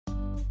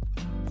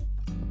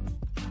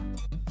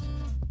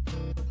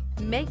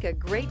Make a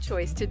great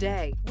choice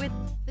today with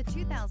the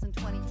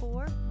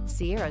 2024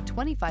 Sierra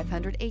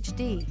 2500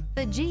 HD.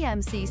 The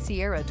GMC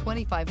Sierra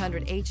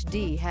 2500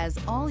 HD has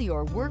all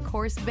your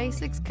workhorse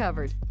basics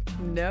covered.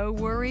 No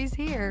worries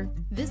here.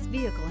 This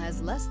vehicle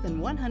has less than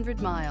 100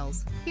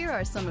 miles. Here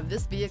are some of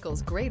this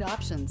vehicle's great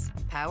options: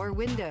 power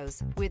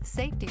windows with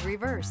safety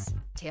reverse,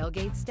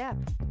 tailgate step,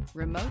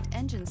 remote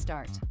engine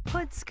start,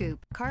 hood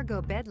scoop,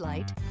 cargo bed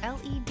light,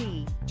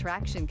 LED,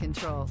 traction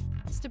control,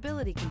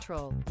 stability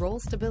control, roll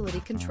stability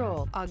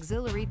control,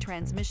 auxiliary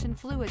transmission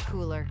fluid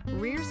cooler,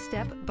 rear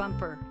step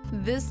bumper.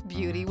 This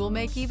beauty will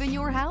make even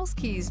your house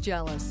keys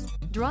jealous.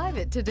 Drive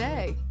it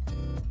today.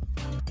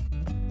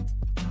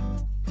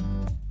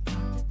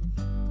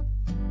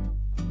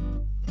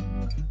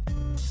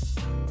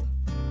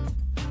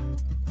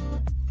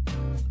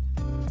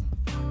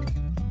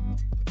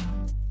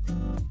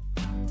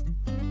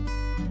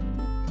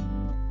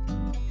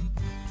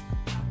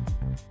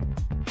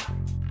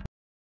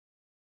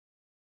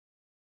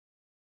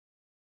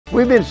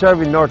 We've been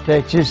serving North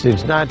Texas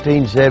since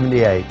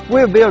 1978.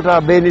 We've built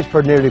our business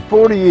for nearly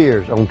 40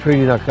 years on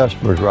treating our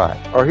customers right.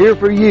 Are here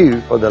for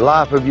you for the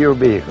life of your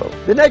vehicle.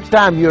 The next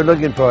time you're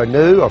looking for a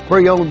new or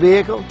pre-owned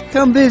vehicle,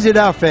 come visit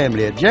our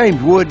family at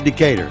James Wood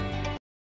Decatur.